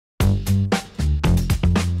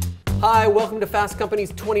Hi, welcome to Fast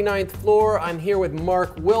Company's 29th floor. I'm here with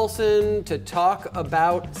Mark Wilson to talk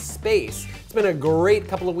about space. It's been a great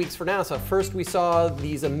couple of weeks for NASA. First, we saw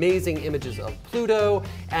these amazing images of Pluto,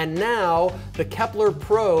 and now the Kepler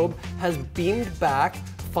probe has beamed back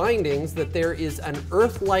findings that there is an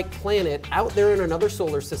Earth-like planet out there in another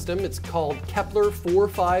solar system. It's called Kepler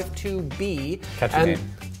 452b. Catchy name.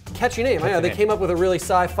 Catchy name. I know, they came up with a really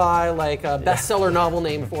sci-fi, like bestseller novel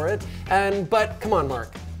name for it. But come on,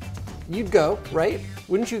 Mark. You'd go, right?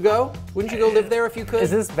 Wouldn't you go? Wouldn't you go live there if you could?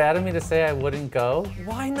 Is this bad of me to say I wouldn't go?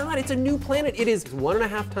 Why not? It's a new planet. It is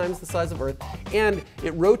 1.5 times the size of Earth, and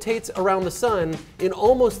it rotates around the sun in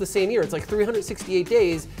almost the same year. It's like 368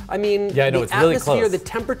 days. I mean, yeah, I know, the it's really atmosphere, close. the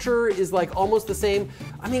temperature is like almost the same.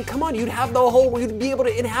 I mean, come on, you'd have the whole, you'd be able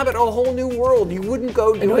to inhabit a whole new world. You wouldn't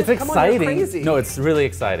go do it. It's Come on, you're exciting. crazy. No, it's really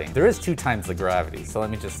exciting. There is 2 times the gravity, so let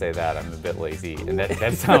me just say that I'm a bit lazy, and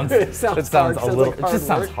that sounds It sounds hard. a little. Like It just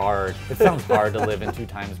hard sounds hard. It sounds hard to live in 2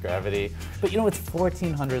 times gravity, but you know, it's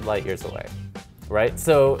 1,400 light years away, right?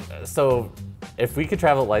 So if we could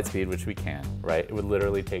travel at light speed, which we can, right, it would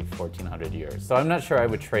literally take 1,400 years. So I'm not sure I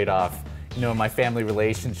would trade off, you know, my family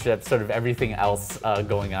relationships, sort of everything else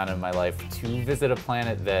going on in my life to visit a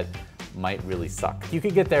planet that might really suck. You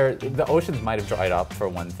could get there, the oceans might have dried up for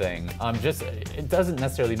one thing. It doesn't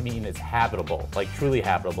necessarily mean it's habitable, like truly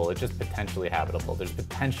habitable. It's just potentially habitable. There's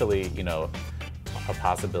potentially, you know, a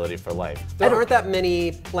possibility for life. There aren't that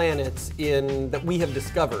many planets that we have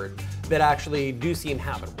discovered that actually do seem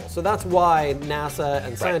habitable. So that's why NASA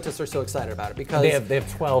and scientists are so excited about it, because they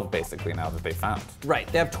have 12 basically now that they found. Right,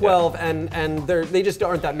 they have 12, and they just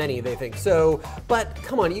aren't that many, they think. So, but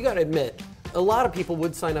come on, you got to admit, a lot of people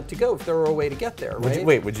would sign up to go if there were a way to get there, right?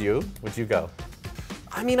 Would you go?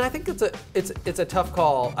 I mean, I think it's a tough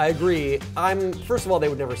call. I agree. First of all, they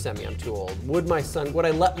would never send me. I'm too old. Would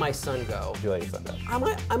I let my son go? Would you let your son go?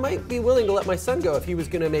 I might be willing to let my son go if he was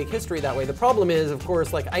going to make history that way. The problem is, of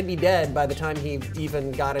course, like I'd be dead by the time he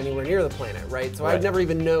even got anywhere near the planet, right? So I'd never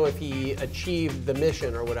even know if he achieved the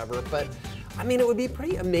mission or whatever. But I mean, it would be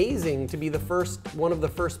pretty amazing to be one of the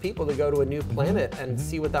first people to go to a new planet and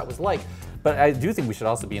see what that was like. But I do think we should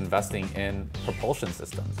also be investing in propulsion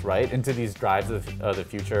systems, right? Into these drives of the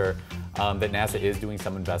future that NASA is doing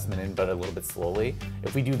some investment in, but a little bit slowly.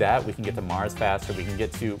 If we do that, we can get to Mars faster. We can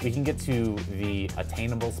get to the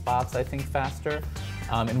attainable spots, I think, faster.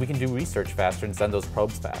 And we can do research faster and send those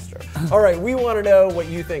probes faster. All right, we want to know what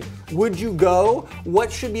you think. Would you go?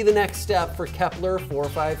 What should be the next step for Kepler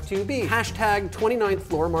 452b? Hashtag 29th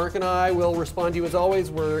floor. Mark and I will respond to you as always.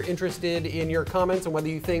 We're interested in your comments on whether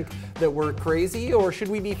you think that we're crazy or should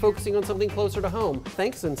we be focusing on something closer to home.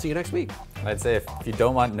 Thanks, and see you next week. I'd say if you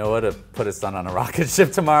don't want Noah to put his son on a rocket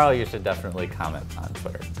ship tomorrow, you should definitely comment on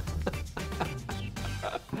Twitter.